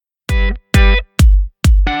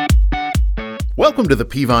Welcome to the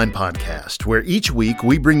Peavine Podcast, where each week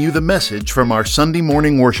we bring you the message from our Sunday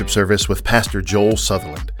morning worship service with Pastor Joel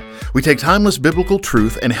Sutherland. We take timeless biblical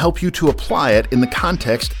truth and help you to apply it in the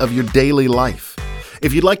context of your daily life.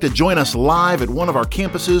 If you'd like to join us live at one of our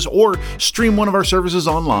campuses or stream one of our services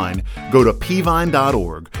online, go to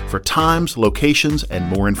peavine.org for times, locations, and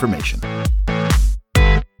more information.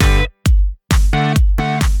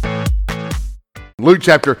 Luke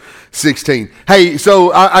chapter 16. Hey,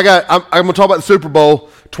 so I'm going to talk about the Super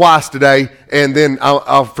Bowl twice today, and then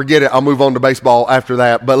I'll forget it. I'll move on to baseball after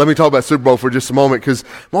that. But let me talk about Super Bowl for just a moment, because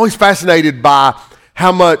I'm always fascinated by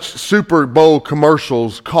how much Super Bowl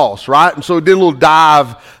commercials cost, right? And so we did a little deep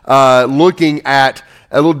dive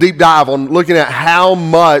on looking at how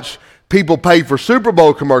much people paid for Super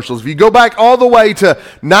Bowl commercials. If you go back all the way to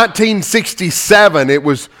 1967, it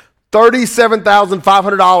was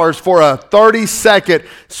 $37,500 for a 30-second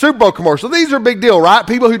Super Bowl commercial. These are a big deal, right?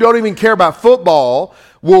 People who don't even care about football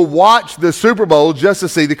will watch the Super Bowl just to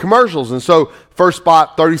see the commercials. And so first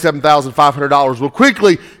spot, $37,500. Well,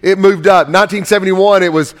 quickly it moved up. 1971,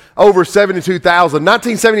 it was over $72,000.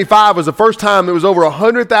 1975 was the first time it was over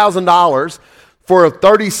 $100,000. For a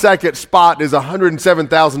 30-second spot is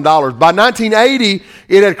 $107,000. By 1980,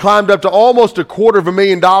 it had climbed up to almost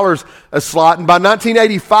 $250,000 a slot. And by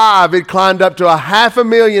 1985, it climbed up to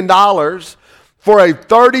 $500,000 for a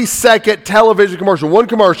 30-second television commercial. One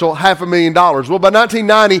commercial, $500,000. Well, by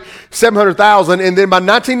 1990, $700,000. And then by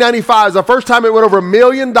 1995 is the first time it went over $1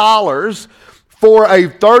 million for a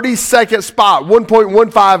 30-second spot.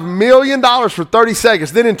 $1.15 million for 30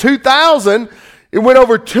 seconds. Then in 2000, it went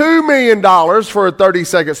over $2 million for a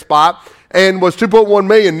 30-second spot and was $2.1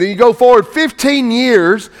 million. Then you go forward 15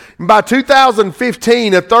 years, and by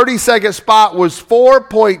 2015, a 30-second spot was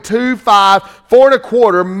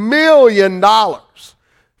 $4.25 million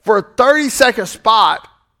for a 30-second spot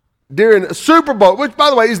during a Super Bowl, which, by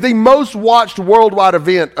the way, is the most watched worldwide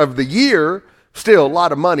event of the year. Still a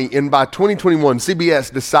lot of money. And by 2021,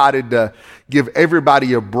 CBS decided to give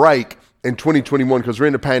everybody a break in 2021 because we're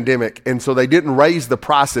in a pandemic, and so they didn't raise the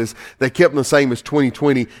prices. They kept them the same as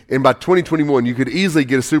 2020, and by 2021 you could easily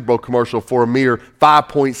get a Super Bowl commercial for a mere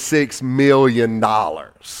 $5.6 million.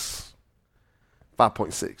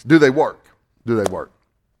 5.6. Do they work? Do they work?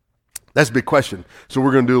 That's a big question. So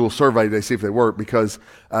we're going to do a little survey today, see if they work, because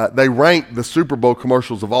they rank the Super Bowl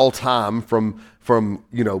commercials of all time from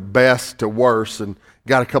best to worst, and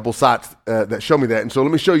got a couple sites that show me that. And so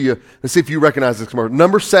let me show you, let's see if you recognize this commercial.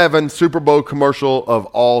 Number 7 Super Bowl commercial of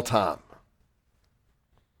all time.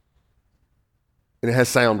 And it has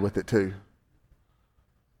sound with it too.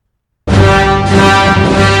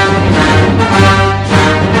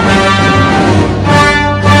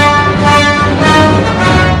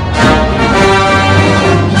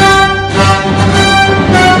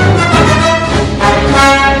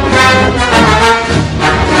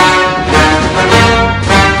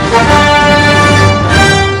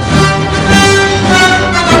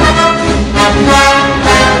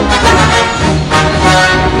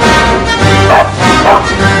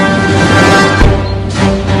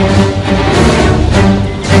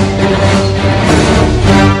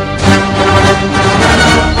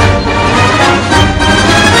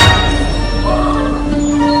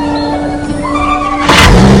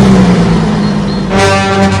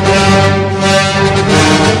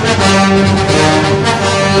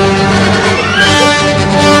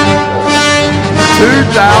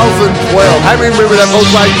 I remember that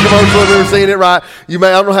Volkswagen commercial. I've never seen it, right? I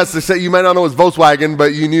don't know how to say, you may not know it's Volkswagen,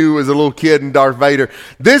 but you knew as a little kid in Darth Vader.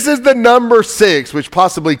 This is the number 6, which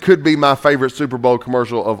possibly could be my favorite Super Bowl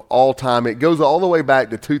commercial of all time. It goes all the way back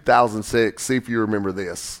to 2006. See if you remember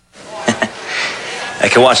this. I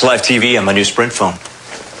can watch live TV on my new Sprint phone.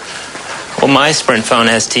 Well, my Sprint phone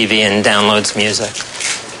has TV and downloads music.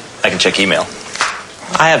 I can check email.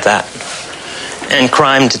 I have that. And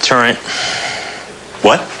crime deterrent.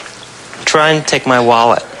 What? Try and take my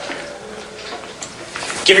wallet.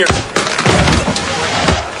 Give your...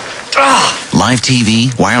 Live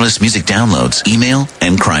TV, wireless music downloads, email,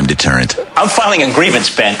 and crime deterrent. I'm filing a grievance,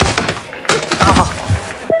 Ben.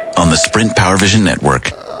 On the Sprint PowerVision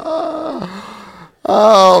network.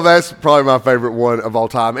 Oh, that's probably my favorite one of all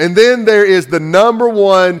time. And then there is the number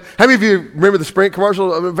 1. How many of you remember the Sprint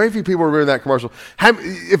commercial? I mean, very few people remember that commercial.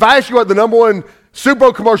 If I ask you what the number 1 Super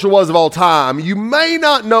Bowl commercial was of all time, you may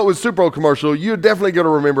not know it was Super Bowl commercial. You're definitely going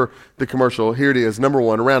to remember the commercial. Here it is, number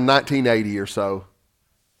 1, around 1980 or so.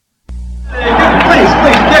 Please,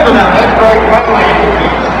 give him that.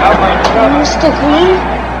 Mr. Green?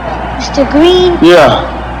 Mr. Green? Yeah.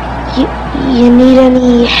 You need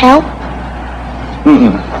any help?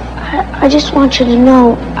 Mm-mm. I just want you to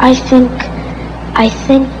know, I think I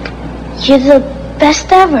think you're the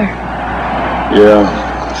best ever.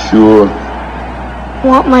 Yeah, sure.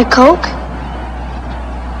 Want my Coke?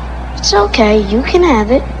 It's okay, you can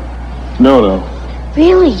have it. No.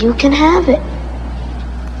 Really, you can have it.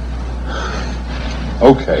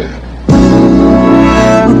 Okay.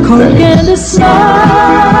 A Coke and a smile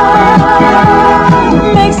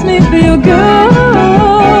makes me feel good.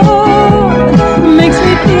 Makes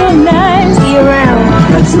me feel nice. See you around.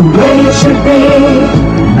 That's the way it should be.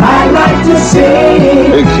 I like to see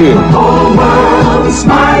Hey, kid. the whole world is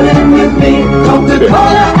smiling with me.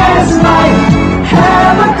 Coca-Cola as life.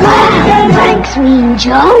 Have a Coke and Thanks, Mean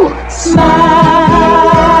Joe. smile.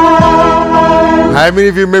 How many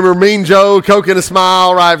of you remember Mean Joe, Coke and a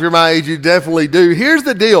Smile? Right, if you're my age, you definitely do. Here's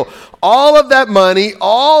the deal. All of that money,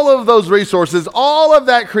 all of those resources, all of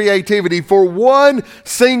that creativity for one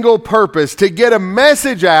single purpose, to get a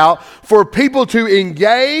message out for people to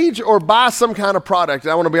engage or buy some kind of product.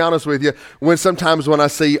 And I want to be honest with you, sometimes when I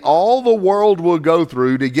see all the world will go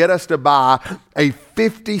through to get us to buy a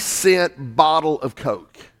 50-cent bottle of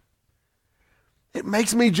Coke, it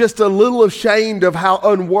makes me just a little ashamed of how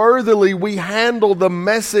unworthily we handle the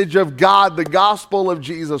message of God, the gospel of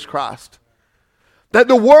Jesus Christ. That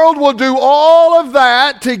the world will do all of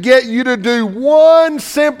that to get you to do one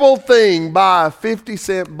simple thing, buy a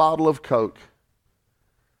 50-cent bottle of Coke.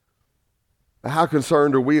 How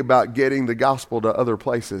concerned are we about getting the gospel to other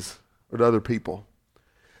places or to other people?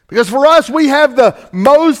 Because for us, we have the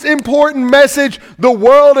most important message the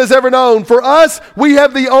world has ever known. For us, we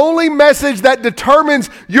have the only message that determines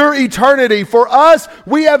your eternity. For us,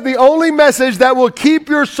 we have the only message that will keep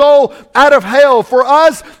your soul out of hell. For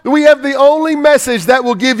us, we have the only message that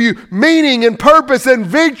will give you meaning and purpose and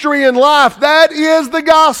victory in life. That is the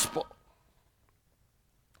gospel.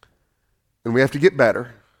 And we have to get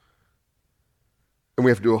better. And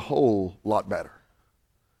we have to do a whole lot better.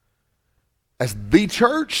 As the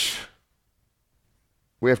church,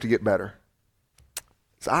 we have to get better.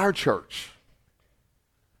 It's our church.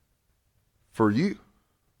 For you,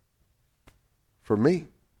 for me,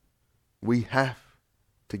 we have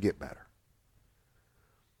to get better.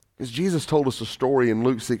 Because Jesus told us a story in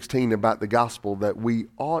Luke 16 about the gospel that we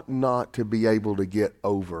ought not to be able to get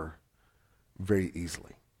over very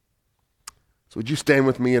easily. So would you stand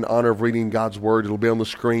with me in honor of reading God's word? It'll be on the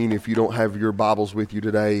screen if you don't have your Bibles with you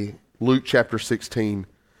today. Luke chapter 16.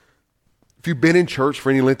 If you've been in church for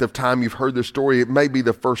any length of time, you've heard this story. It may be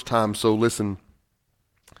the first time, so listen.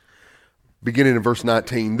 Beginning in verse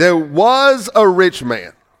 19. There was a rich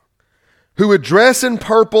man who would dress in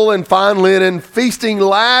purple and fine linen, feasting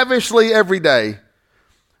lavishly every day.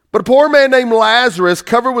 But a poor man named Lazarus,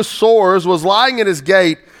 covered with sores, was lying at his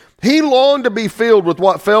gate. He longed to be filled with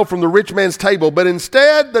what fell from the rich man's table, but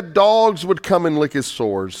instead the dogs would come and lick his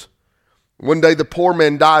sores. One day the poor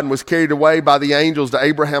man died and was carried away by the angels to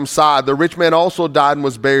Abraham's side. The rich man also died and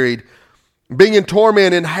was buried. Being in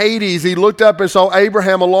torment in Hades, he looked up and saw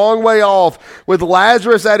Abraham a long way off with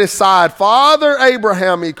Lazarus at his side. Father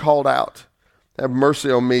Abraham, he called out, have mercy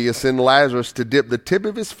on me and send Lazarus to dip the tip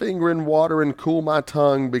of his finger in water and cool my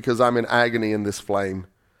tongue because I'm in agony in this flame.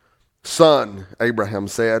 Son, Abraham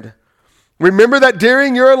said, remember that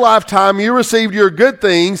during your lifetime you received your good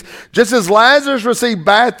things, just as Lazarus received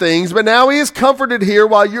bad things, but now he is comforted here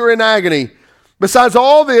while you're in agony. Besides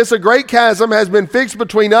all this, a great chasm has been fixed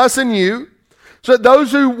between us and you, so that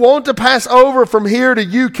those who want to pass over from here to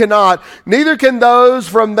you cannot, neither can those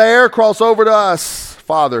from there cross over to us.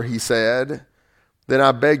 Father, he said, then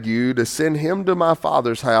I beg you to send him to my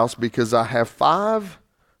father's house because I have 5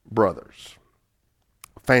 brothers,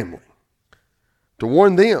 family, to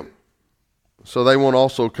warn them, so they won't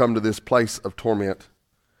also come to this place of torment.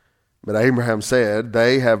 But Abraham said,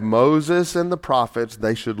 they have Moses and the prophets,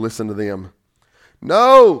 they should listen to them.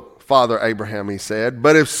 No, Father Abraham, he said,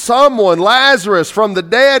 but if someone, Lazarus, from the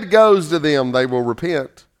dead goes to them, they will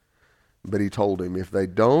repent. But he told him, if they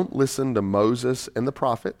don't listen to Moses and the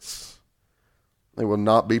prophets, they will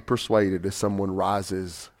not be persuaded if someone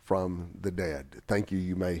rises from the dead. Thank you.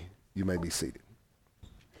 You may be seated.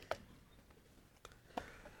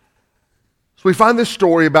 So we find this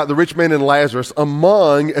story about the rich man and Lazarus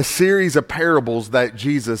among a series of parables that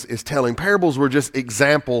Jesus is telling. Parables were just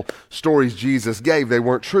example stories Jesus gave. They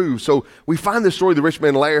weren't true. So we find this story of the rich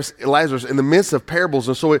man and Lazarus in the midst of parables.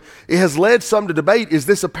 And so it has led some to debate, is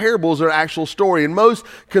this a parable or an actual story? And most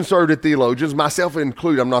conservative theologians, myself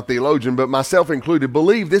included, I'm not a theologian, but myself included,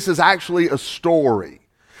 believe this is actually a story.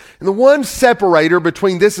 And the one separator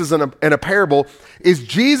between this and a parable is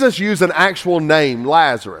Jesus used an actual name,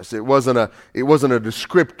 Lazarus. It wasn't a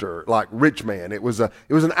descriptor like rich man. It was an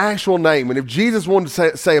actual name. And if Jesus wanted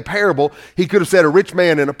to say a parable, he could have said a rich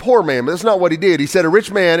man and a poor man, but that's not what he did. He said a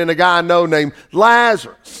rich man and a guy I know named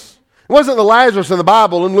Lazarus. It wasn't the Lazarus in the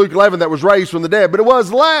Bible in Luke 11 that was raised from the dead, but it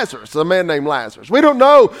was Lazarus, a man named Lazarus. We don't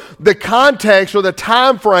know the context or the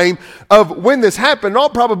time frame of when this happened. In all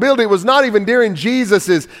probability, it was not even during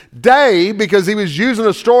Jesus' day, because he was using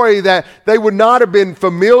a story that they would not have been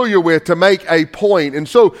familiar with to make a point. And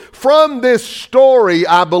so from this story,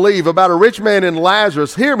 I believe, about a rich man and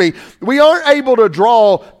Lazarus, hear me, we aren't able to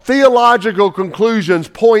draw theological conclusions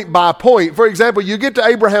point by point. For example, you get to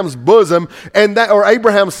Abraham's bosom or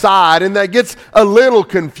Abraham's side, and that gets a little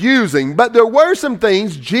confusing. But there were some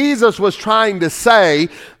things Jesus was trying to say,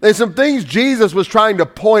 and some things Jesus was trying to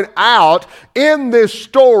point out in this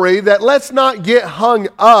story, that let's not get hung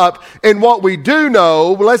up in what we do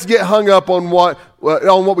know, but let's get hung up on what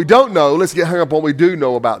we don't know. Let's get hung up on what we do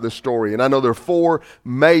know about this story. And I know there are 4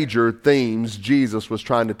 major themes Jesus was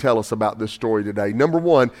trying to tell us about this story today. Number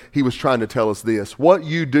 1, he was trying to tell us this: what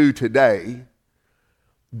you do today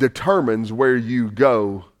determines where you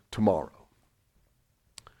go tomorrow.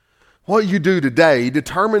 What you do today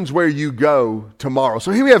determines where you go tomorrow.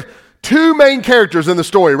 So here we have 2 main characters in the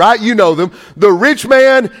story, right? You know them, the rich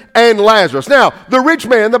man and Lazarus. Now, the rich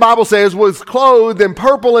man, the Bible says, was clothed in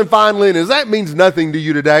purple and fine linens. That means nothing to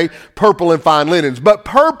you today, purple and fine linens. But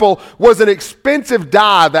purple was an expensive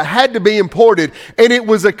dye that had to be imported, and it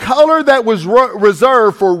was a color that was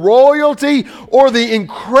reserved for royalty or the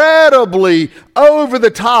incredibly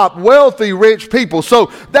over-the-top, wealthy, rich people. So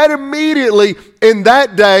that immediately in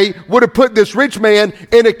that day would have put this rich man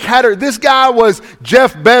in a category. This guy was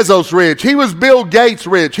Jeff Bezos rich. He was Bill Gates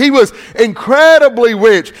rich. He was incredibly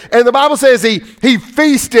rich. And the Bible says he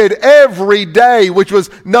feasted every day, which was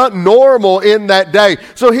not normal in that day.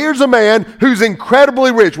 So here's a man who's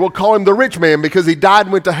incredibly rich. We'll call him the rich man because he died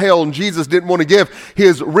and went to hell, and Jesus didn't want to give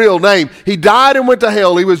his real name. He died and went to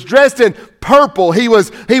hell. He was dressed in purple. He was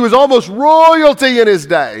almost royalty in his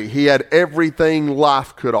day. He had everything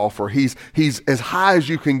life could offer. He's as high as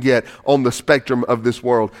you can get on the spectrum of this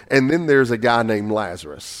world. And then there's a guy named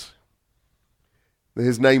Lazarus.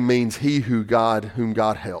 His name means whom God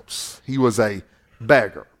helps. He was a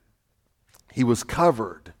beggar. He was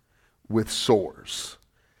covered with sores.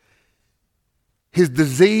 His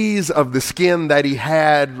disease of the skin that he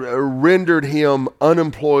had rendered him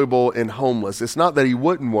unemployable and homeless. It's not that he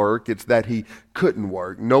wouldn't work, it's that he couldn't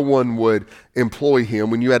work. No one would employ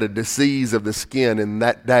him. When you had a disease of the skin in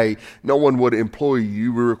that day, no one would employ you.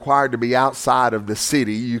 You were required to be outside of the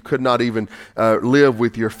city. You could not even live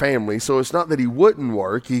with your family. So it's not that he wouldn't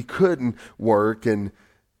work, he couldn't work. And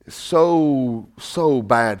so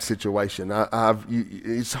bad situation.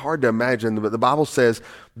 It's hard to imagine, but the Bible says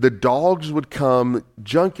the dogs would come,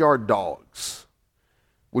 junkyard dogs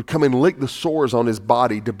would come and lick the sores on his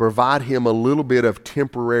body to provide him a little bit of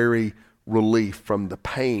temporary relief from the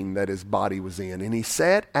pain that his body was in. And he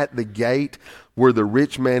sat at the gate where the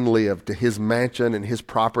rich man lived, to his mansion and his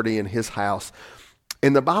property and his house.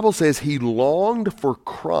 And the Bible says he longed for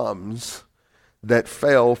crumbs that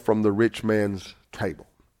fell from the rich man's table.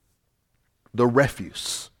 The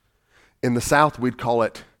refuse. In the South, we'd call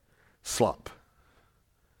it slop.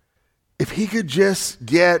 If he could just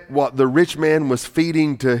get what the rich man was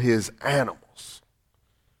feeding to his animals,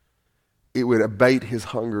 it would abate his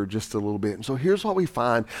hunger just a little bit. And so here's what we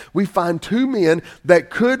find. We find 2 men that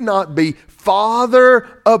could not be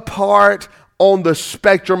farther apart on the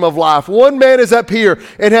spectrum of life. One man is up here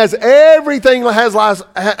and has everything has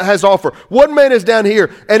to offer. One man is down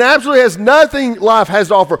here and absolutely has nothing life has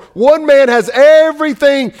to offer. One man has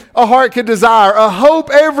everything a heart could desire, a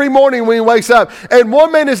hope every morning when he wakes up. And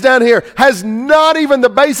one man is down here, has not even the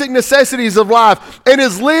basic necessities of life, and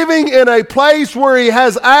is living in a place where he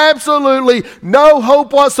has absolutely no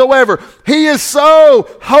hope whatsoever. He is so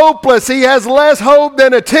hopeless. He has less hope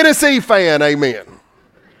than a Tennessee fan. Amen.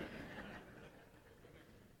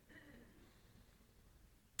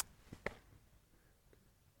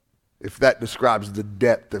 If that describes the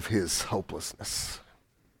depth of his hopelessness.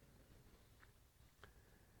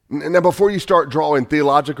 Now, before you start drawing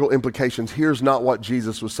theological implications, here's not what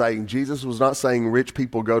Jesus was saying. Jesus was not saying rich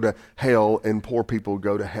people go to hell and poor people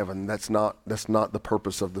go to heaven. That's not the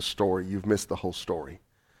purpose of the story. You've missed the whole story.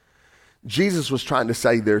 Jesus was trying to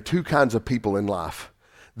say there are 2 kinds of people in life.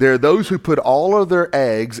 There are those who put all of their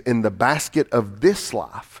eggs in the basket of this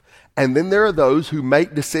life And then there are those who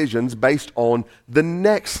make decisions based on the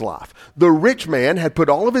next life. The rich man had put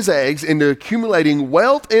all of his eggs into accumulating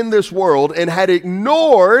wealth in this world and had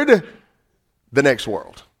ignored the next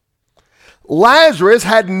world. Lazarus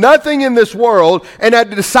had nothing in this world and had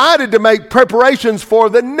decided to make preparations for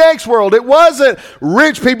the next world. It wasn't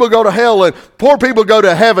rich people go to hell and poor people go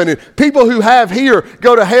to heaven, and people who have here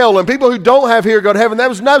go to hell and people who don't have here go to heaven. That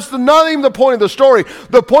was not even the point of the story.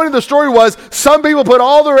 The point of the story was some people put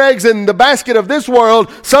all their eggs in the basket of this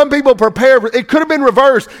world. Some people prepared. It could have been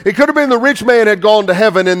reversed. It could have been the rich man had gone to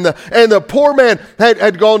heaven and the poor man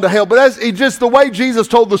had gone to hell. But that's just the way Jesus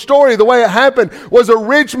told the story. The way it happened was a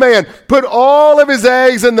rich man put all of his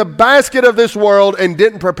eggs in the basket of this world and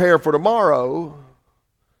didn't prepare for tomorrow.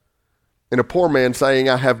 And a poor man saying,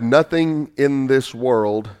 I have nothing in this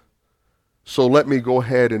world, so let me go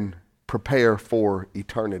ahead and prepare for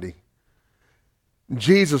eternity.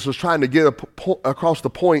 Jesus was trying to get across the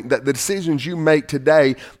point that the decisions you make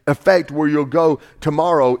today affect where you'll go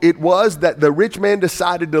tomorrow. It was that the rich man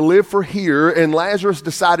decided to live for here and Lazarus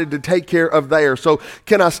decided to take care of there. So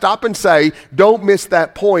can I stop and say, don't miss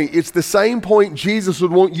that point. It's the same point Jesus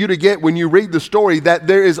would want you to get when you read the story, that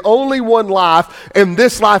there is only one life and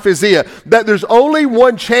this life is it. That there's only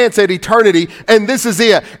one chance at eternity and this is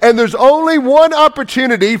it. And there's only one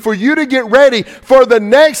opportunity for you to get ready for the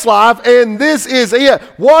next life and this is it.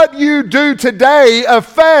 What you do today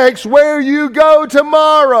affects where you go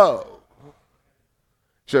tomorrow.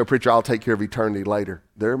 So, preacher, I'll take care of eternity later.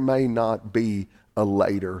 There may not be a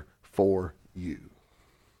later for you.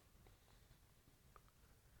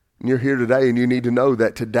 And you're here today and you need to know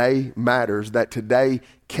that today matters, that today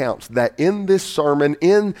counts, that in this sermon,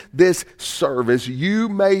 in this service, you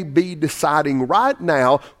may be deciding right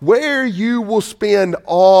now where you will spend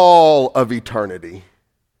all of eternity.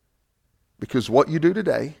 Because what you do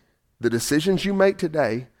today, the decisions you make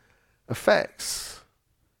today, affects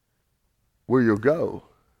where you'll go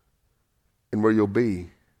and where you'll be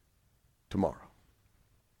tomorrow.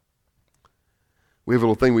 We have a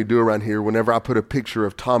little thing we do around here. Whenever I put a picture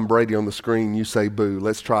of Tom Brady on the screen, you say boo.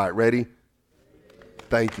 Let's try it. Ready?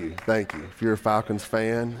 Thank you. Thank you. If you're a Falcons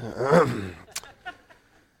fan.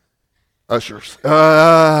 Ushers.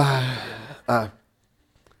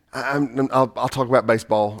 I'll talk about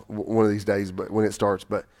baseball one of these days, but when it starts.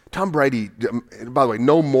 But Tom Brady, by the way,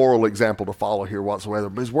 no moral example to follow here whatsoever,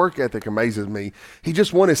 but his work ethic amazes me. He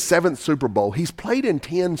just won his 7th Super Bowl. He's played in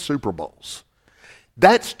 10 Super Bowls.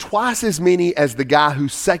 That's twice as many as the guy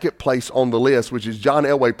who's second place on the list, which is John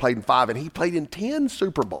Elway, played in 5, and he played in 10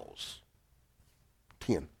 Super Bowls.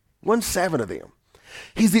 10. Won 7 of them.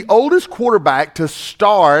 He's the oldest quarterback to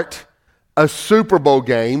start a Super Bowl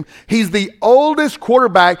game. He's the oldest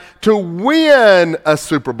quarterback to win a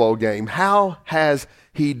Super Bowl game. How has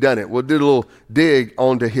he done it? We'll do a little dig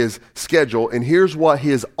onto his schedule, and here's what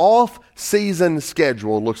his off-season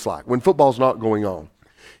schedule looks like when football's not going on.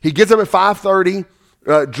 He gets up at 5:30,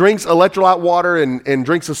 drinks electrolyte water and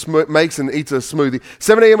makes and eats a smoothie.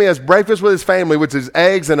 7 a.m. he has breakfast with his family, which is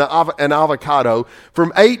eggs and an avocado.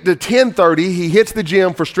 From 8 to 10:30, he hits the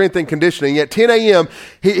gym for strength and conditioning. At 10 a.m.,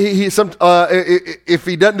 if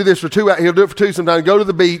he doesn't do this for 2 hours, he'll do it for 2 sometimes, go to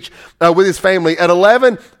the beach with his family. At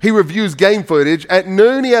 11, he reviews game footage. At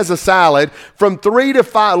noon, he has a salad. From 3 to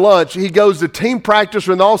 5 lunch, he goes to team practice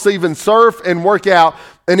and also even surf and work out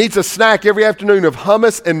and eats a snack every afternoon of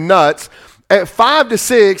hummus and nuts. At 5 to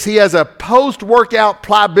 6, he has a post-workout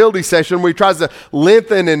pliability session where he tries to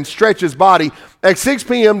lengthen and stretch his body. At 6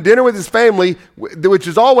 p.m., dinner with his family, which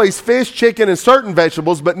is always fish, chicken, and certain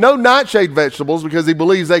vegetables, but no nightshade vegetables because he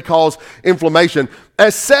believes they cause inflammation.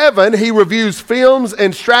 At 7, he reviews films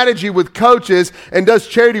and strategy with coaches and does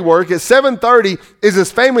charity work. At 7:30 is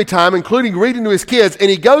his family time, including reading to his kids, and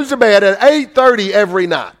he goes to bed at 8:30 every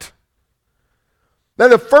night. Now,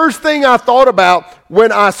 the first thing I thought about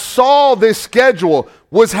when I saw this schedule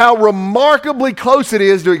was how remarkably close it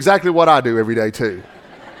is to exactly what I do every day, too.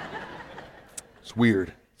 It's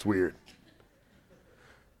weird. It's weird.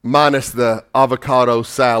 Minus the avocado,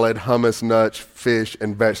 salad, hummus, nuts, fish,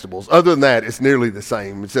 and vegetables. Other than that, it's nearly the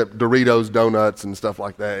same, except Doritos, donuts, and stuff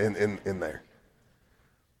like that in there.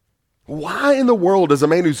 Why in the world does a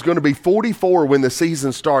man who's going to be 44 when the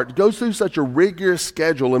season starts go through such a rigorous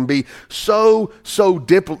schedule and be so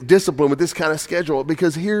disciplined with this kind of schedule?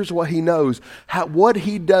 Because here's what he knows. What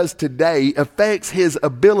he does today affects his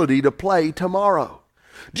ability to play tomorrow.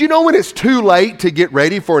 Do you know when it's too late to get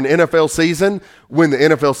ready for an NFL season? When the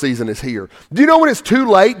NFL season is here. Do you know when it's too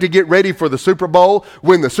late to get ready for the Super Bowl?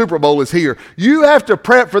 When the Super Bowl is here. You have to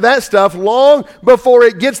prep for that stuff long before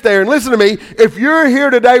it gets there. And listen to me, if you're here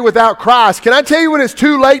today without Christ, can I tell you when it's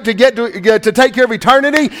too late to get to take care of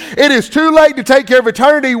eternity? It is too late to take care of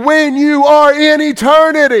eternity when you are in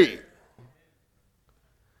eternity.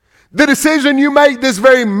 The decision you make this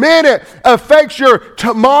very minute affects your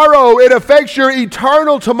tomorrow. It affects your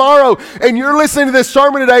eternal tomorrow. And you're listening to this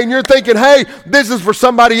sermon today and you're thinking, hey, this is for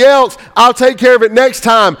somebody else. I'll take care of it next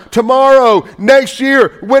time, tomorrow, next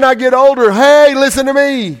year, when I get older. Hey, listen to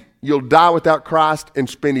me. You'll die without Christ and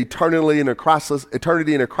spend eternity in a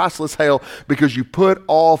Christless hell because you put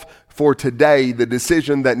off for today the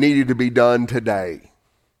decision that needed to be done today.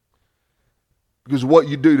 Because what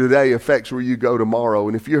you do today affects where you go tomorrow.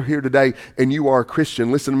 And if you're here today and you are a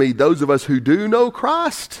Christian, listen to me, those of us who do know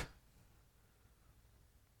Christ,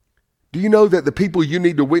 do you know that the people you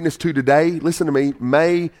need to witness to today, listen to me,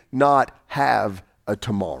 may not have a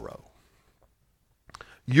tomorrow?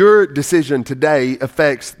 Your decision today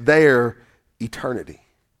affects their eternity.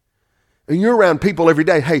 And you're around people every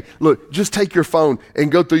day. Hey, look, just take your phone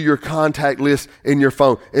and go through your contact list in your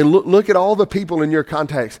phone and look at all the people in your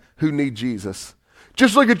contacts who need Jesus.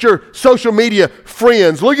 Just look at your social media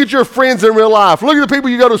friends. Look at your friends in real life. Look at the people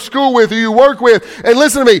you go to school with, who you work with. And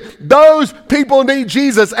listen to me, those people need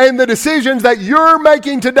Jesus. And the decisions that you're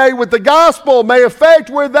making today with the gospel may affect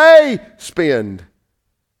where they spend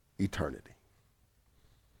eternity.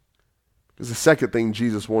 Because the second thing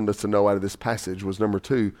Jesus wanted us to know out of this passage was, number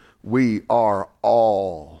 2, we are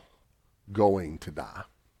all going to die.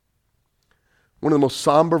 One of the most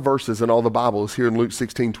somber verses in all the Bible is here in Luke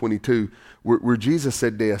 16:22, where Jesus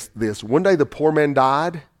said this, one day the poor man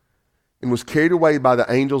died and was carried away by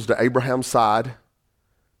the angels to Abraham's side.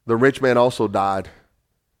 The rich man also died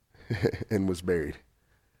and was buried.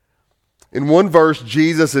 In one verse,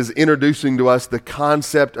 Jesus is introducing to us the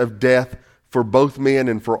concept of death for both men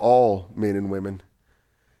and for all men and women.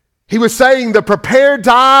 He was saying the prepared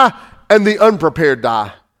die and the unprepared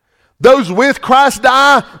die. Those with Christ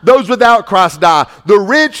die, those without Christ die. The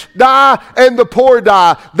rich die and the poor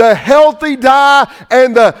die. The healthy die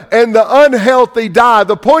and the unhealthy die.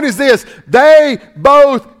 The point is this, they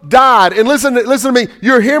both died. And listen to me,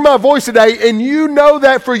 you're hearing my voice today and you know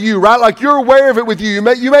that for you, right? Like you're aware of it with you. You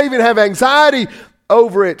may even have anxiety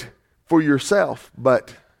over it for yourself,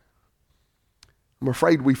 but I'm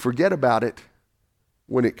afraid we forget about it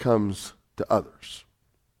when it comes to others.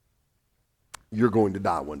 You're going to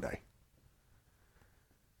die one day.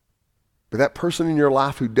 But that person in your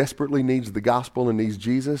life who desperately needs the gospel and needs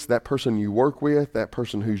Jesus, that person you work with, that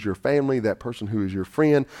person who's your family, that person who is your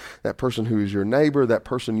friend, that person who is your neighbor, that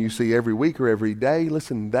person you see every week or every day,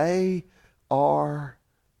 listen, they are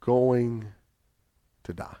going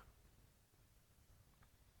to die.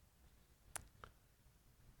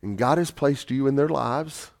 And God has placed you in their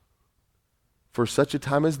lives for such a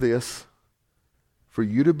time as this, for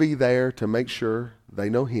you to be there to make sure they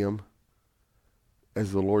know Him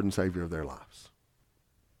as the Lord and Savior of their lives.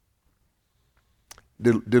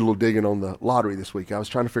 Did a little digging on the lottery this week. I was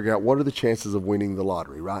trying to figure out what are the chances of winning the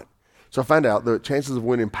lottery, right? So I found out the chances of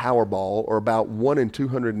winning Powerball are about 1 in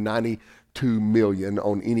 292 million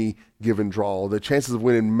on any given draw. The chances of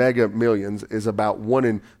winning Mega Millions is about 1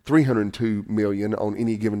 in 302 million on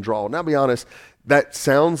any given draw. Now, I'll be honest, that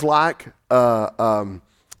sounds like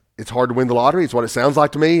it's hard to win the lottery. It's what it sounds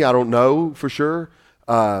like to me. I don't know for sure.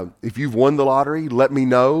 If you've won the lottery, let me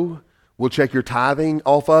know. We'll check your tithing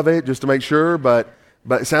off of it just to make sure. But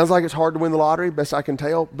it sounds like it's hard to win the lottery, best I can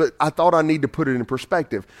tell. But I thought I need to put it in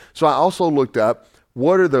perspective. So I also looked up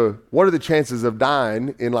what are the chances of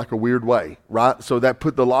dying in like a weird way, right? So that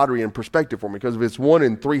put the lottery in perspective for me, because if it's 1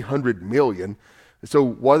 in 300 million, so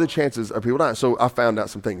what are the chances of people dying? So I found out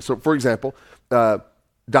some things. So for example,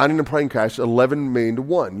 dying in a plane crash, 11 million to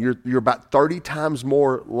 1. You're about 30 times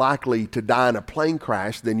more likely to die in a plane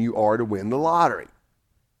crash than you are to win the lottery.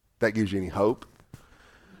 That gives you any hope.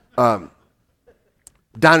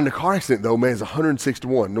 Dying in a car accident, though, man, is 106 to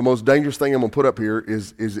 1. The most dangerous thing I'm going to put up here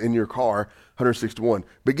is in your car, 106 to 1.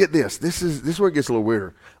 But get this. This is where it gets a little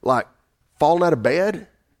weirder. Like, falling out of bed,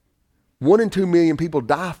 1 in 2 million people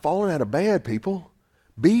die falling out of bed, people.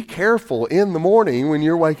 Be careful in the morning when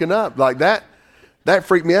you're waking up. Like that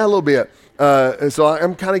freaked me out a little bit. So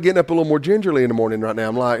I'm kind of getting up a little more gingerly in the morning right now.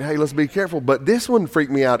 I'm like, hey, let's be careful. But this one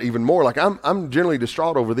freaked me out even more. Like I'm generally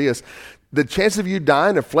distraught over this. The chance of you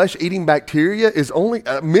dying of flesh-eating bacteria is only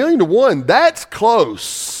 1 million to 1. That's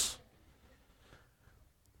close.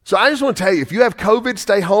 So I just want to tell you, if you have COVID,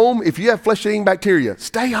 stay home. If you have flesh-eating bacteria,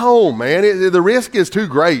 stay home, man. The risk is too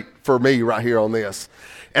great for me right here on this.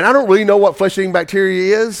 And I don't really know what flesh-eating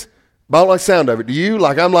bacteria is, but I don't like the sound of it. Do you?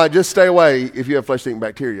 Like, I'm like, just stay away if you have flesh-eating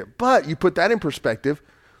bacteria. But you put that in perspective,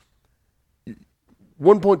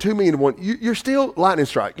 1.2 million to 1, you're still lightning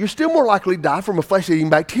strike. You're still more likely to die from a flesh-eating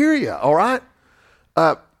bacteria, all right?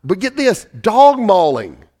 But get this, dog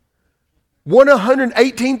mauling.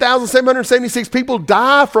 118,776 people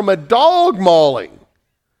die from a dog mauling.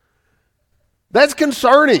 That's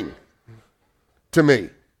concerning to me.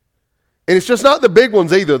 And it's just not the big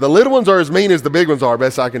ones either. The little ones are as mean as the big ones are,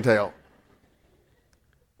 best I can tell.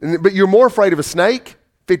 But you're more afraid of a snake?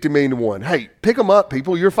 50 million to 1. Hey, pick them up,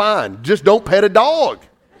 people. You're fine. Just don't pet a dog.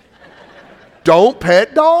 Don't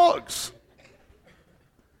pet dogs.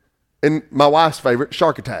 And my wife's favorite,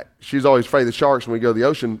 shark attack. She's always afraid of the sharks when we go to the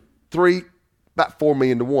ocean. About 4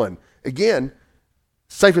 million to 1. Again,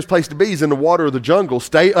 safest place to be is in the water or the jungle.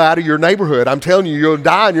 Stay out of your neighborhood. I'm telling you, you're going to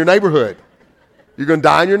die in your neighborhood. You're going to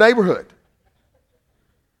die in your neighborhood.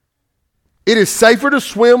 It is safer to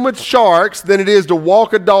swim with sharks than it is to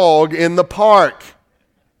walk a dog in the park.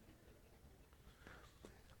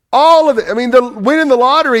 All of it. I mean, winning the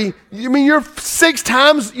lottery, you're 6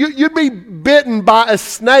 times, you'd be bitten by a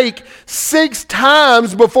snake 6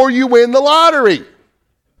 times before you win the lottery.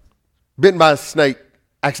 Bitten by a snake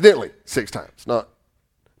accidentally 6 times. Not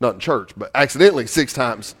in church, but accidentally 6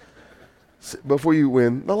 times before you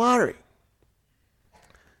win the lottery.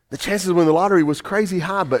 The chances of winning the lottery was crazy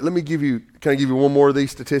high, but can I give you one more of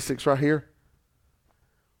these statistics right here?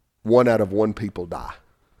 1 out of 1 people die.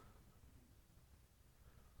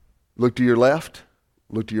 Look to your left,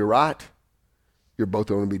 look to your right, you're both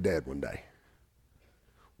going to be dead one day.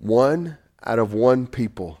 1 out of 1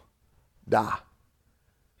 people die.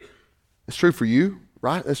 That's true for you,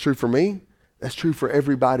 right? That's true for me. That's true for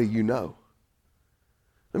everybody you know.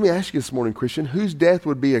 Let me ask you this morning, Christian, whose death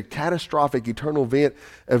would be a catastrophic eternal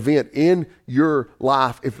event in your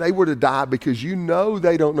life if they were to die because you know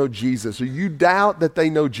they don't know Jesus, or you doubt that they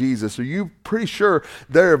know Jesus, or you're pretty sure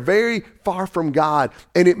they're very far from God.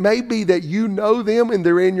 And it may be that you know them and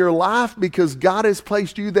they're in your life because God has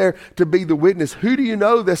placed you there to be the witness. Who do you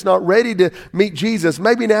know that's not ready to meet Jesus?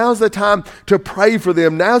 Maybe now's the time to pray for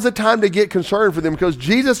them. Now's the time to get concerned for them, because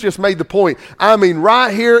Jesus just made the point. I mean,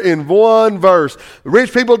 right here in one verse.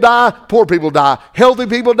 Rich people die, poor people die. Healthy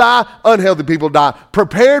people die, unhealthy people die.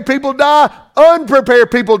 Prepared people die,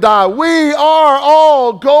 unprepared people die. We are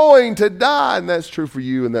all going to die, and that's true for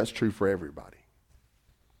you and that's true for everybody.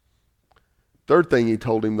 Third thing he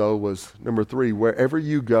told him, though, was number 3, wherever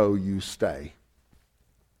you go, you stay.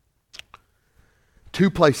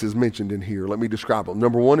 2 places mentioned in here. Let me describe them.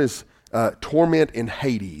 Number 1 is torment in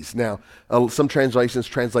Hades. Now, some translations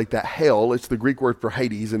translate that hell. It's the Greek word for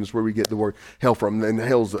Hades, and it's where we get the word hell from. And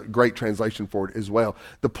hell's a great translation for it as well.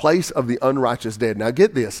 The place of the unrighteous dead. Now,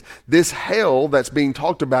 get this. This hell that's being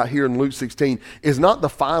talked about here in Luke 16 is not the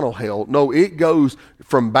final hell. No, it goes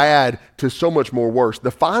from bad to so much more worse.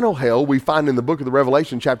 The final hell we find in the book of the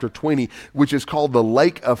Revelation, chapter 20, which is called the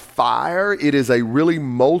lake of fire. It is a really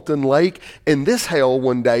molten lake, and this hell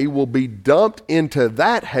one day will be dumped into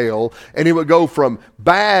that hell, and it would go from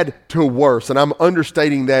bad to worse. And I'm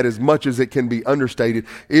understating that as much as it can be understated.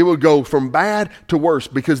 It would go from bad to worse,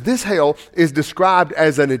 because this hell is described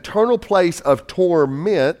as an eternal place of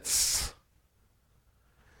torments.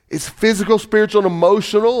 It's physical, spiritual, and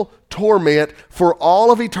emotional torment for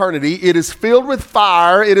all of eternity. It is filled with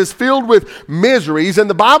fire. It is filled with miseries. And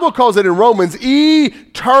the Bible calls it in Romans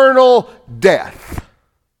eternal death.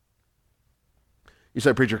 You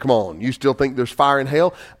say, preacher, come on. You still think there's fire in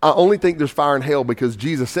hell? I only think there's fire in hell because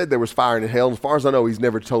Jesus said there was fire in hell. And as far as I know, he's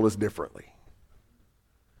never told us differently.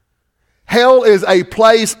 Hell is a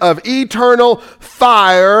place of eternal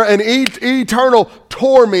fire and eternal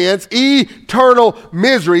torments, eternal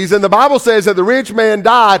miseries. And the Bible says that the rich man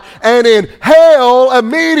died, and in hell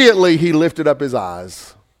immediately he lifted up his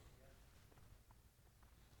eyes.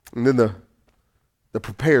 And then the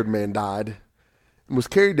prepared man died and was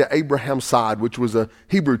carried to Abraham's side, which was a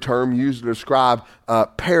Hebrew term used to describe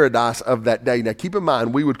paradise of that day. Now keep in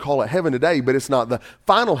mind, we would call it heaven today, but it's not the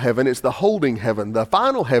final heaven, it's the holding heaven. The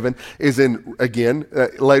final heaven is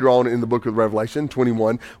later on in the book of Revelation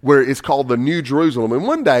 21, where it's called the New Jerusalem. And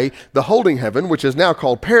one day, the holding heaven, which is now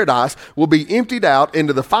called paradise, will be emptied out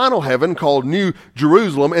into the final heaven called New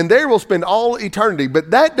Jerusalem, and there we'll spend all eternity. But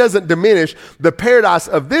that doesn't diminish the paradise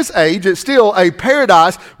of this age. It's still a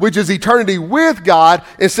paradise which is eternity with God, God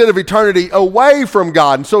instead of eternity away from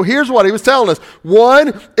God. And so here's what he was telling us.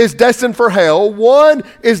 One is destined for hell. One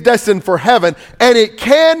is destined for heaven. And it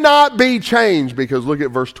cannot be changed because look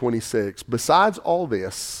at verse 26. Besides all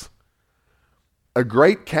this, a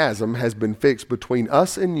great chasm has been fixed between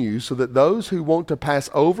us and you so that those who want to pass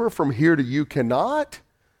over from here to you cannot,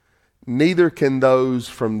 neither can those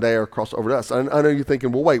from there cross over to us. I know you're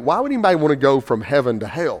thinking, well, wait, why would anybody want to go from heaven to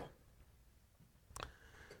hell?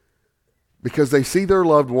 Because they see their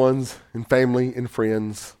loved ones and family and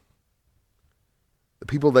friends, the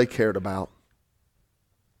people they cared about,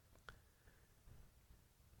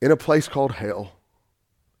 in a place called hell,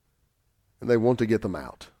 and they want to get them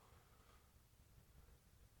out.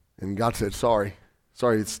 And God said, sorry,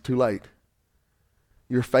 it's too late.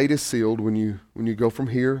 Your fate is sealed when you go from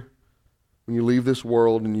here, when you leave this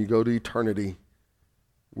world and you go to eternity.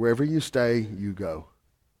 Wherever you stay, you go.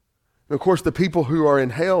 And of course, the people who are in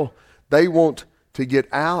hell, they want to get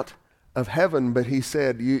out of heaven, but he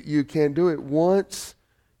said, you can't do it. Once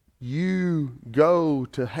you go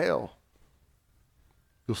to hell,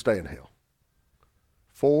 you'll stay in hell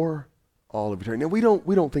for all of eternity. Now, we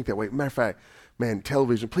don't think that way. Matter of fact, man,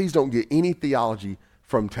 television, please don't get any theology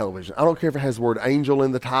from television. I don't care if it has the word angel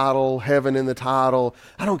in the title, heaven in the title.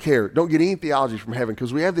 I don't care. Don't get any theology from heaven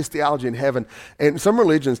because we have this theology in heaven. And some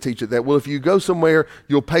religions teach it that, well, if you go somewhere,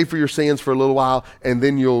 you'll pay for your sins for a little while and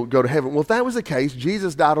then you'll go to heaven. Well, if that was the case,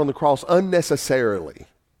 Jesus died on the cross unnecessarily.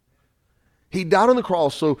 He died on the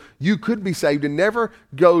cross so you could be saved and never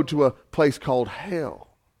go to a place called hell.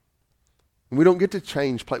 And we don't get to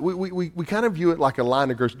change place. We kind of view it like a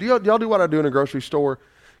line of grocery. Y'all do what I do in a grocery store?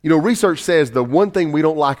 You know, research says the one thing we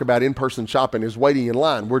don't like about in-person shopping is waiting in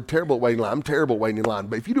line. We're terrible at waiting in line. I'm terrible at waiting in line.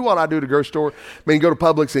 But if you do what I do at a grocery store, you go to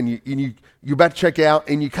Publix and you're about to check out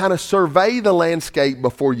and you kind of survey the landscape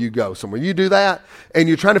before you go somewhere. You do that and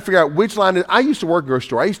you're trying to figure out which line. I used to work at a grocery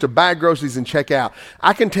store. I used to buy groceries and check out.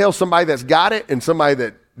 I can tell somebody that's got it and somebody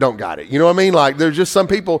that don't got it. You know what I mean? Like there's just some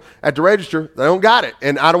people at the register, they don't got it.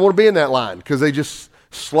 And I don't want to be in that line because they just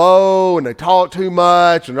slow and they talk too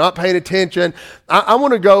much and not paying attention. I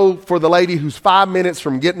want to go for the lady who's 5 minutes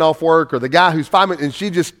from getting off work or the guy who's 5 minutes and she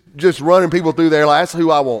just running people through there. Like, that's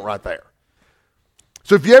who I want right there.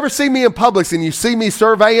 So if you ever see me in Publix and you see me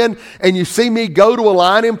surveying and you see me go to a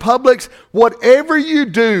line in Publix, whatever you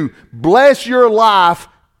do, bless your life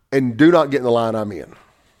and do not get in the line I'm in.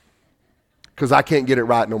 Because I can't get it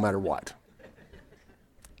right no matter what.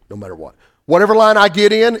 No matter what. Whatever line I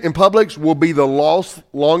get in Publix will be the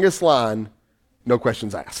longest line, no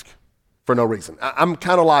questions asked, for no reason. I'm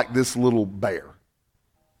kind of like this little bear.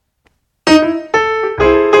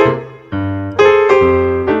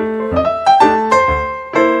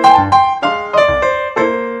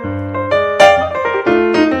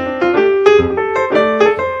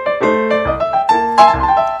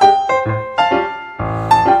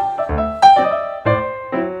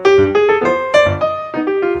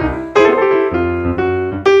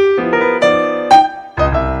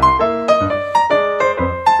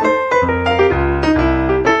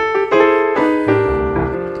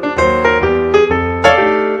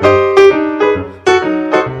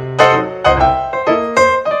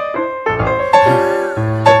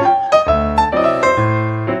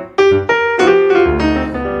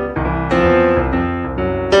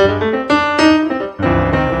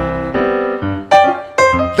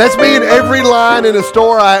 That's me in every line in a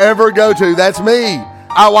store I ever go to. That's me.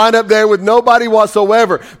 I wind up there with nobody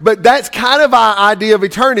whatsoever. But that's kind of our idea of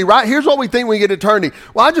eternity, right? Here's what we think when we get eternity.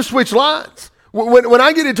 Well, I just switch lines. When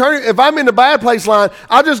I get eternity, if I'm in the bad place line,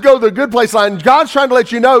 I'll just go to the good place line. God's trying to let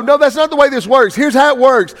you know, no, that's not the way this works. Here's how it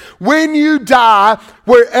works. When you die,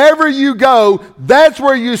 wherever you go, that's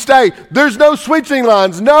where you stay. There's no switching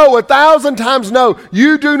lines. No, 1,000 times no.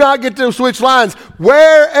 You do not get to switch lines.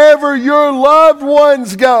 Wherever your loved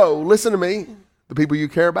ones go, listen to me, the people you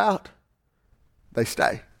care about, they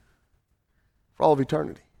stay for all of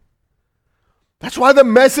eternity. That's why the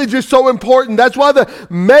message is so important. That's why the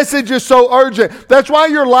message is so urgent. That's why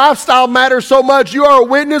your lifestyle matters so much. You are a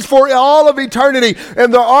witness for all of eternity,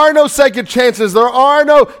 and there are no second chances. There are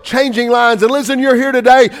no changing lines. And listen, you're here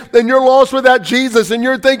today, and you're lost without Jesus, and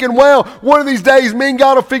you're thinking, well, one of these days, me and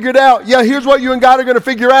God will figure it out. Yeah, here's what you and God are going to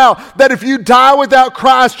figure out, that if you die without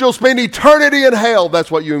Christ, you'll spend eternity in hell. That's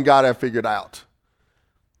what you and God have figured out.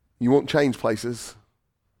 You won't change places,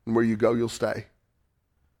 and where you go, you'll stay.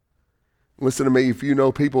 Listen to me, if you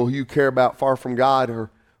know people who you care about far from God, or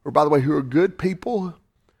by the way, who are good people,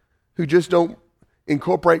 who just don't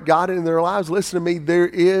incorporate God into their lives, listen to me, there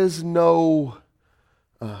is no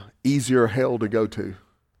easier hell to go to.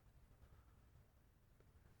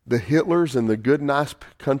 The Hitlers and the good, nice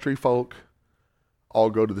country folk all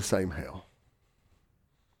go to the same hell.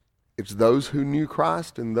 It's those who knew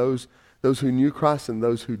Christ and those who knew Christ and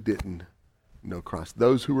those who didn't know Christ.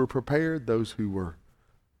 Those who were prepared, those who were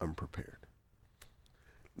unprepared.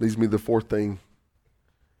 Leads me to the fourth thing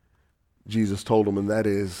Jesus told them, and that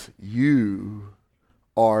is, you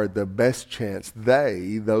are the best chance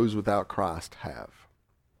those without Christ, have.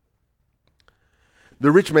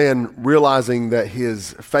 The rich man, realizing that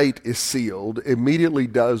his fate is sealed, immediately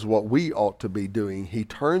does what we ought to be doing. He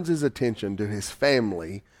turns his attention to his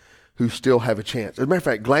family who still have a chance. As a matter of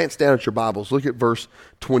fact, glance down at your Bibles. Look at verse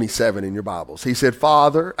 27 in your Bibles. He said,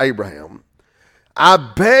 Father Abraham, I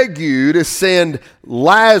beg you to send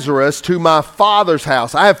Lazarus to my father's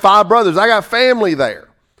house. I have 5 brothers. I got family there.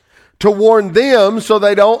 To warn them so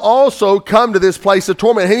they don't also come to this place of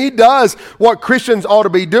torment. And he does what Christians ought to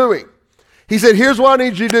be doing. He said, here's what I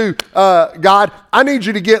need you to do, God. I need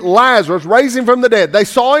you to get Lazarus, raise him from the dead. They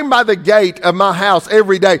saw him by the gate of my house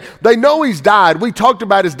every day. They know he's died. We talked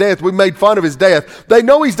about his death. We made fun of his death. They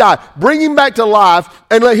know he's died. Bring him back to life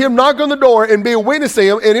and let him knock on the door and be a witness to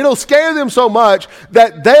him, and it'll scare them so much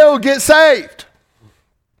that they'll get saved.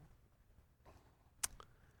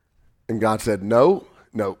 And God said, nope.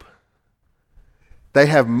 They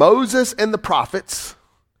have Moses and the prophets.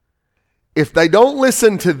 If they don't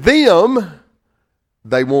listen to them,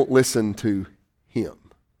 they won't listen to him.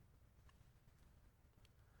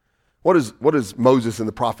 What is Moses and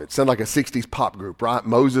the prophets? Sound like a 60s pop group, right?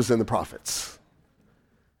 Moses and the prophets.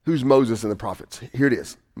 Who's Moses and the prophets? Here it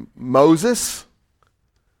is. Moses,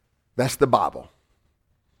 that's the Bible.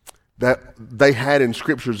 That they had in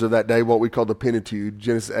scriptures of that day what we call the Pentateuch,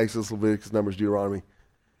 Genesis, Exodus, Leviticus, Numbers, Deuteronomy.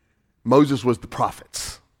 Moses was the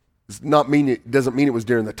prophets. It doesn't mean it was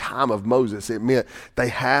during the time of Moses. It meant they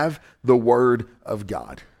have the Word of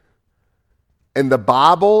God. And the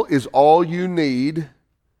Bible is all you need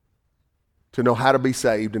to know how to be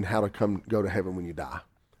saved and how to go to heaven when you die.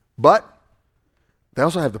 But they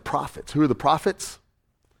also have the prophets. Who are the prophets?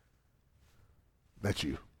 That's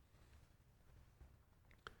you.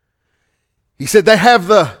 He said they have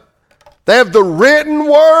the written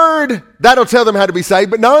word that'll tell them how to be saved.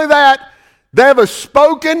 But not only that, they have a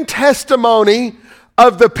spoken testimony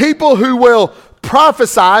of the people who will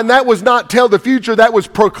prophesy, and that was not tell the future, that was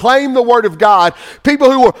proclaim the word of God.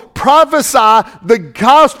 People who will prophesy the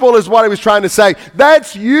gospel is what he was trying to say.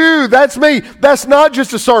 That's you, that's me. That's not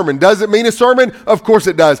just a sermon. Does it mean a sermon? Of course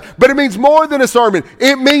it does. But it means more than a sermon.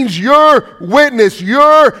 It means your witness,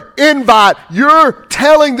 your invite, your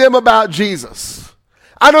telling them about Jesus.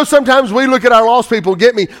 I know sometimes we look at our lost people,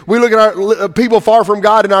 we look at our people far from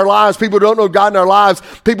God in our lives, people who don't know God in our lives,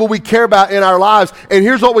 people we care about in our lives, and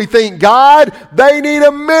here's what we think: God, they need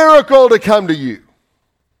a miracle to come to you.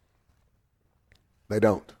 They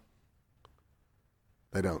don't.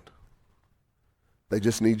 They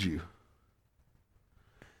just need you.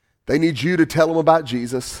 They need you to tell them about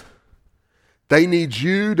Jesus. They need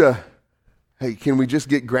you to, hey, can we just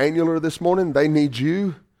get granular this morning? They need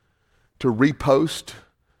you to repost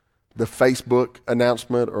the Facebook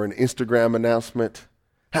announcement or an Instagram announcement.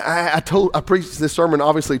 I preached this sermon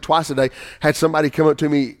obviously twice a day. Had somebody come up to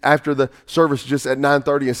me after the service just at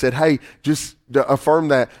 9:30 and said, hey, just to affirm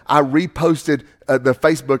that, I reposted the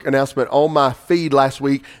Facebook announcement on my feed last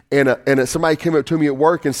week, and somebody came up to me at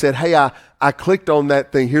work and said, hey, I clicked on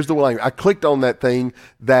that thing. Here's the language. I clicked on that thing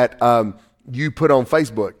that you put on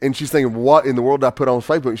Facebook. And she's thinking, what in the world did I put on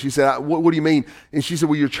Facebook? And she said, what do you mean? And she said,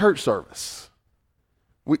 well, your church service.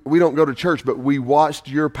 We don't go to church, but we watched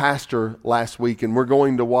your pastor last week, and we're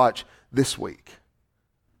going to watch this week.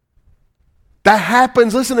 That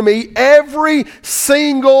happens, listen to me, every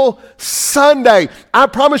single Sunday. I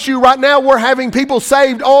promise you right now, we're having people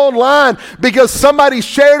saved online because somebody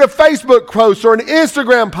shared a Facebook post or an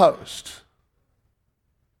Instagram post.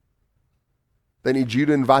 They need you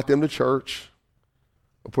to invite them to church,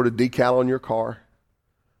 or put a decal on your car,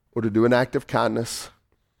 or to do an act of kindness,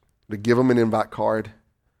 to give them an invite card,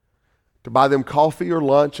 to buy them coffee or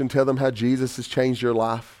lunch and tell them how Jesus has changed your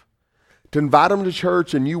life, to invite them to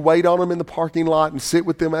church and you wait on them in the parking lot and sit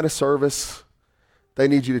with them at a service. They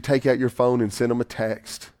need you to take out your phone and send them a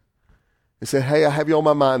text and say, hey, I have you on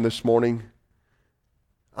my mind this morning.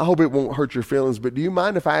 I hope it won't hurt your feelings, but do you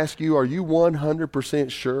mind if I ask you, are you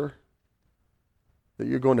 100% sure that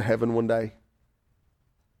you're going to heaven one day?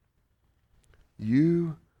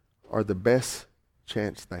 You are the best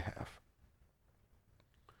chance they have.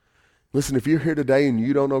 Listen, if you're here today and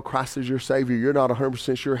you don't know Christ as your Savior, you're not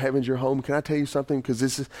 100% sure heaven's your home, can I tell you something?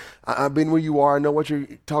 Because I've been where you are, I know what you're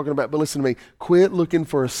talking about, but listen to me. Quit looking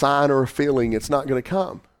for a sign or a feeling. It's not going to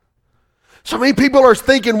come. So many people are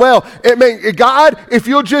thinking, well, God, if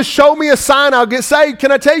you'll just show me a sign, I'll get saved.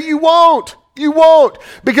 Can I tell you, you won't. You won't.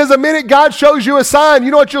 Because the minute God shows you a sign,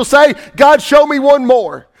 you know what you'll say? God, show me one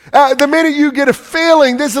more. The minute you get a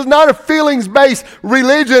feeling, this is not a feelings-based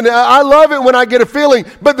religion. I love it when I get a feeling,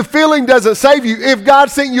 but the feeling doesn't save you. If God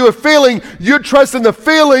sent you a feeling, you're trusting the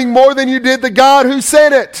feeling more than you did the God who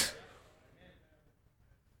sent it.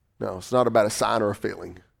 No, it's not about a sign or a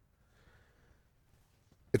feeling.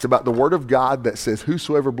 It's about the word of God that says,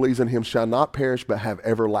 whosoever believes in him shall not perish but have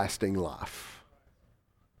everlasting life.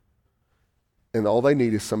 And all they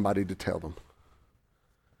need is somebody to tell them.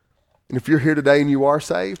 And if you're here today and you are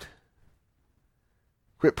saved,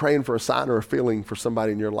 quit praying for a sign or a feeling for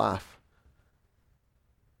somebody in your life.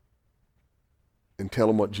 And tell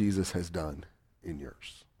them what Jesus has done in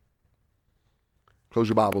yours. Close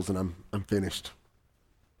your Bibles and I'm finished.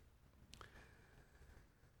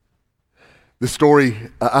 This story,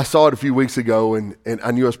 I saw it a few weeks ago and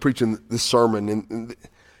I knew I was preaching this sermon. And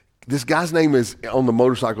this guy's name is, on the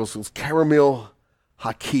motorcycle, so it's Karamil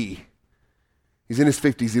Haki. He's in his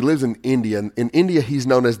 50s. He lives in India. In India, he's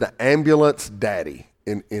known as the ambulance daddy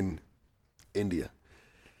in India.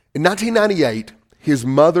 In 1998, his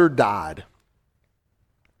mother died.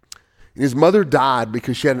 And his mother died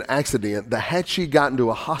because she had an accident that had she gotten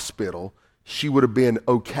to a hospital, she would have been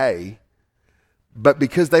okay. But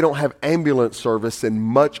because they don't have ambulance service in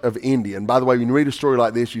much of India, and by the way, when you read a story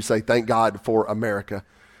like this, you say, thank God for America.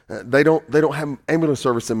 They don't have ambulance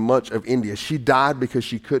service in much of India. She died because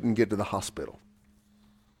she couldn't get to the hospital.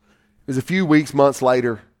 It was a few weeks, months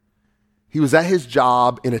later. He was at his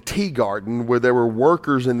job in a tea garden where there were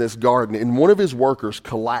workers in this garden, and one of his workers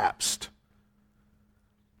collapsed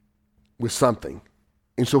with something.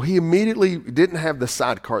 And so he immediately didn't have the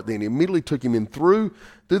side cart then. He immediately took him in, threw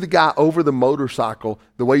the guy over the motorcycle,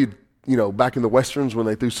 the way you know, back in the Westerns when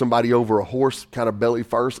they threw somebody over a horse, kind of belly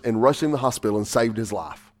first, and rushed him to the hospital and saved his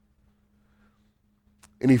life.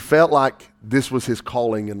 And he felt like this was his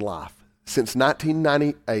calling in life. Since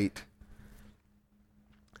 1998,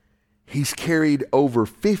 he's carried over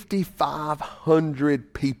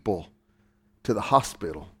 5,500 people to the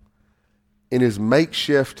hospital in his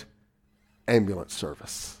makeshift ambulance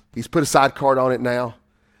service. He's put a side cart on it now.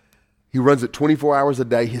 He runs it 24 hours a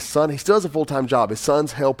day. His son, he still has a full-time job. His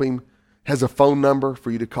son's helping, has a phone number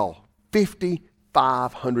for you to call.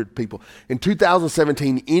 5,500 people. In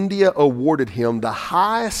 2017, India awarded him the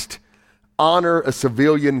highest honor a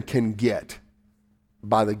civilian can get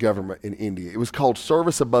by the government in India. It was called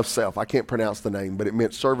Service Above Self. I can't pronounce the name, but it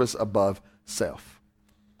meant service above self.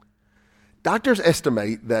 Doctors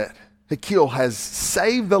estimate that Hakil has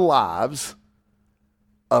saved the lives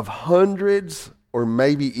of hundreds or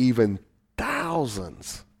maybe even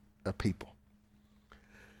thousands of people.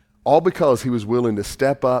 All because he was willing to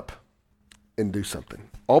step up and do something.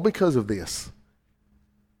 All because of this.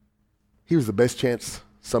 He was the best chance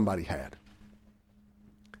somebody had.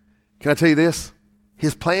 Can I tell you this?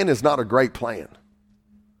 His plan is not a great plan.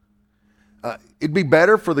 It'd be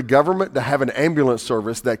better for the government to have an ambulance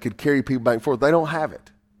service that could carry people back and forth. They don't have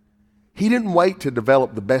it. He didn't wait to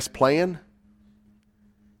develop the best plan.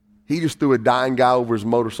 He just threw a dying guy over his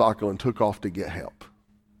motorcycle and took off to get help.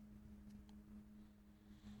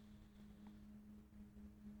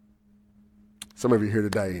 Some of you are here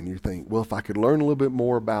today and you think, well, if I could learn a little bit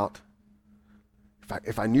more about,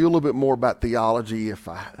 if I knew a little bit more about theology, if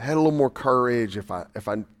I had a little more courage, if it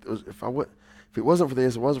wasn't for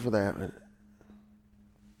this, it wasn't for that,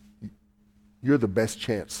 you're the best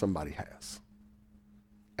chance somebody has.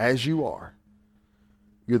 As you are,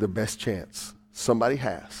 you're the best chance somebody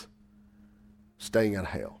has staying out of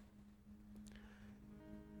hell.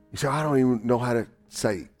 You say, I don't even know how to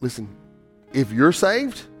say. Listen, if you're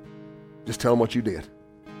saved, just tell them what you did.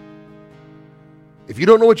 If you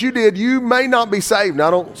don't know what you did, you may not be saved. Now,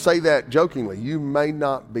 I don't say that jokingly. You may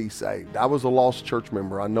not be saved. I was a lost church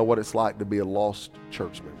member. I know what it's like to be a lost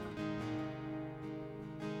church member.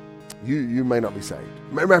 You may not be saved.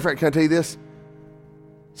 Matter of fact, can I tell you this?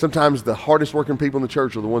 Sometimes the hardest working people in the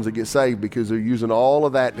church are the ones that get saved because they're using all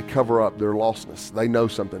of that to cover up their lostness. They know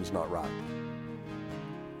something's not right.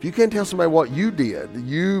 If you can't tell somebody what you did,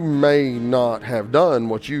 you may not have done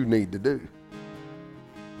what you need to do.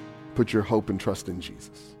 Put your hope and trust in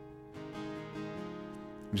Jesus.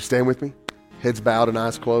 Would you stand with me? Heads bowed and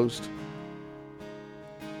eyes closed.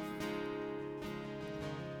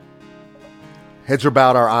 Heads are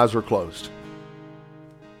bowed, our eyes are closed.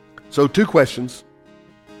 So 2 questions.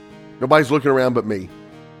 Nobody's looking around but me.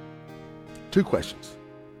 2 questions.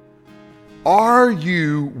 Are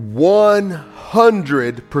you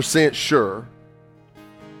 100% sure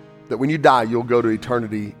that when you die, you'll go to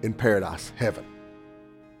eternity in paradise, heaven?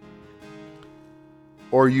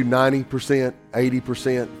 Or are you 90%,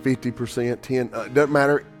 80%, 50%, 10? Doesn't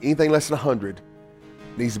matter. Anything less than 100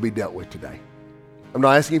 needs to be dealt with today. I'm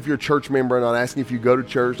not asking if you're a church member. I'm not asking if you go to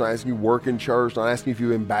church. I'm not asking if you work in church. I'm not asking if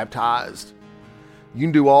you've been baptized. You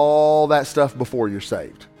can do all that stuff before you're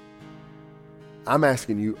saved. I'm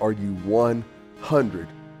asking you, are you 100%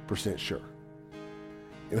 sure?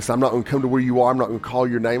 And so I'm not going to come to where you are. I'm not going to call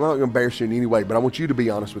your name. I'm not going to embarrass you in any way, but I want you to be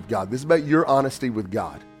honest with God. This is about your honesty with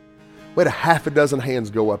God. We had a half a dozen hands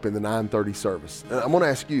go up in the 9:30 service. And I'm going to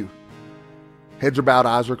ask you, heads are bowed,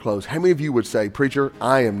 eyes are closed. How many of you would say, preacher,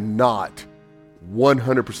 I am not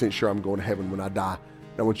 100% sure I'm going to heaven when I die?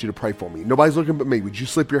 And I want you to pray for me. Nobody's looking but me. Would you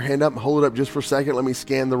slip your hand up and hold it up just for a second? Let me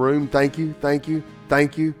scan the room. Thank you, thank you,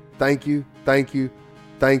 thank you, thank you, thank you,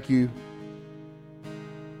 thank you.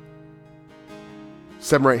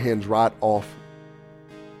 7 or 8 hands right off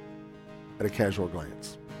at a casual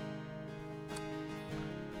glance.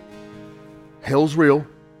 Hell's real.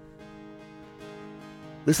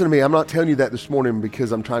 Listen to me, I'm not telling you that this morning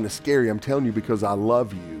because I'm trying to scare you. I'm telling you because I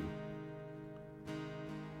love you.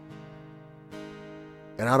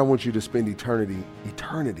 And I don't want you to spend eternity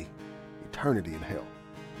in hell.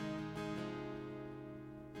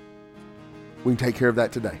 We can take care of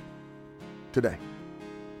that today. Today.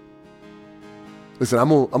 Listen, I'm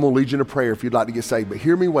gonna lead you in a prayer if you'd like to get saved, but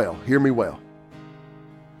hear me well, hear me well.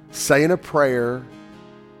 Saying a prayer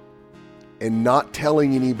and not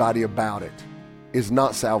telling anybody about it is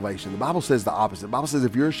not salvation. The Bible says the opposite. The Bible says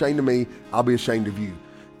if you're ashamed of me, I'll be ashamed of you.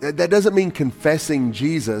 That doesn't mean confessing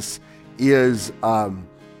Jesus is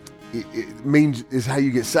is how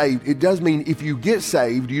you get saved. It does mean if you get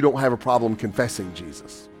saved, you don't have a problem confessing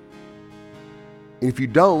Jesus. And if you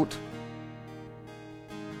don't,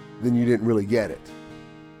 then you didn't really get it.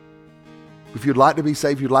 If you'd like to be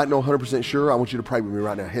saved, you'd like to know 100% sure, I want you to pray with me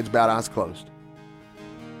right now. Heads bowed, eyes closed.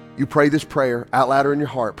 You pray this prayer out loud or in your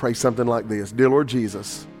heart. Pray something like this. Dear Lord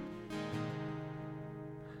Jesus,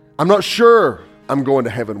 I'm not sure I'm going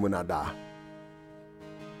to heaven when I die.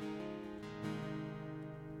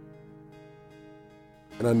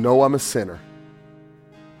 And I know I'm a sinner.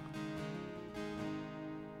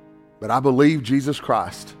 But I believe Jesus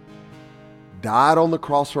Christ died on the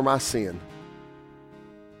cross for my sin,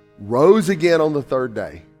 rose again on the 3rd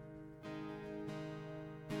day,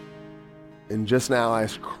 and just now I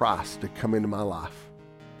ask Christ to come into my life,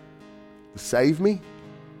 to save me,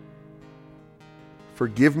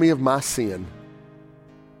 forgive me of my sin,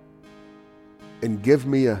 and give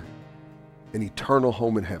me an eternal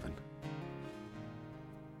home in heaven.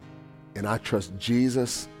 And I trust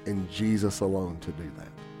Jesus and Jesus alone to do that.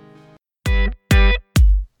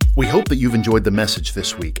 We hope that you've enjoyed the message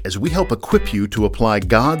this week as we help equip you to apply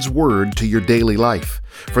God's Word to your daily life.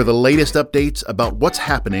 For the latest updates about what's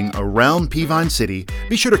happening around Peavine City,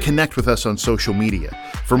 be sure to connect with us on social media.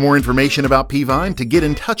 For more information about Peavine, to get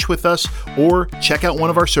in touch with us, or check out one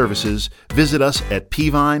of our services, visit us at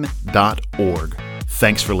peavine.org.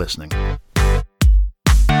 Thanks for listening.